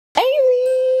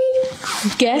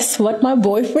Guess what my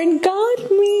boyfriend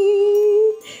got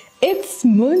me? It's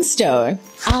Moonstone.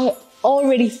 I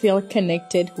already feel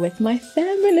connected with my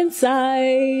feminine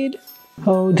side.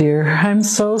 Oh dear, I'm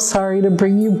so sorry to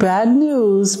bring you bad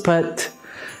news, but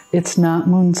it's not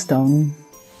Moonstone.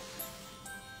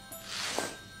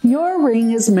 Your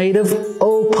ring is made of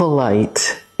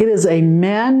Opalite. It is a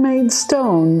man-made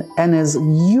stone and is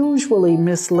usually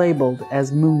mislabeled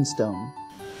as Moonstone.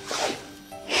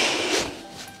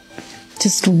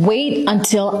 Just wait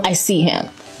until I see him.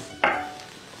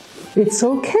 It's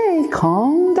okay,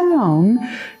 calm down.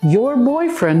 Your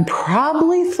boyfriend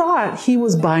probably thought he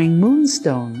was buying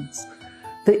moonstones.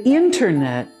 The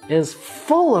internet is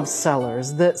full of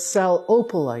sellers that sell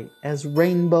Opalite as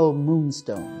rainbow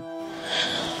moonstone.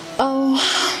 Oh,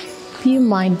 you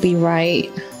might be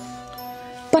right.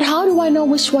 But how do I know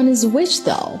which one is which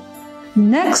though?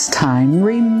 Next time,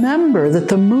 remember that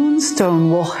the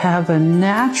moonstone will have a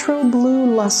natural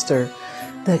blue luster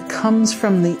that comes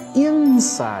from the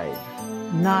inside,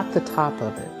 not the top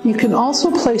of it. You can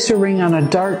also place your ring on a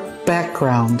dark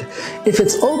background. If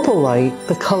it's Opalite,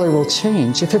 the color will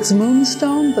change. If it's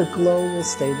Moonstone, the glow will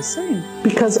stay the same.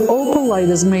 Because Opalite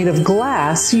is made of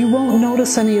glass, you won't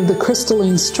notice any of the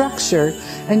crystalline structure,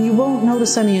 and you won't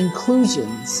notice any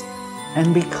inclusions.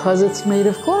 And because it's made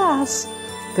of glass,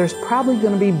 there's probably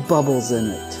going to be bubbles in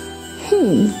it.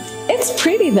 It's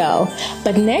pretty though,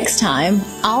 but next time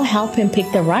I'll help him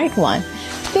pick the right one.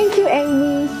 Thank you,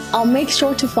 Amy. I'll make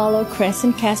sure to follow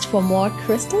Crescent Cast for more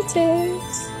crystal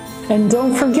tips. And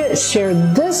don't forget, share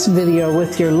this video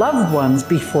with your loved ones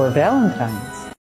before Valentine's.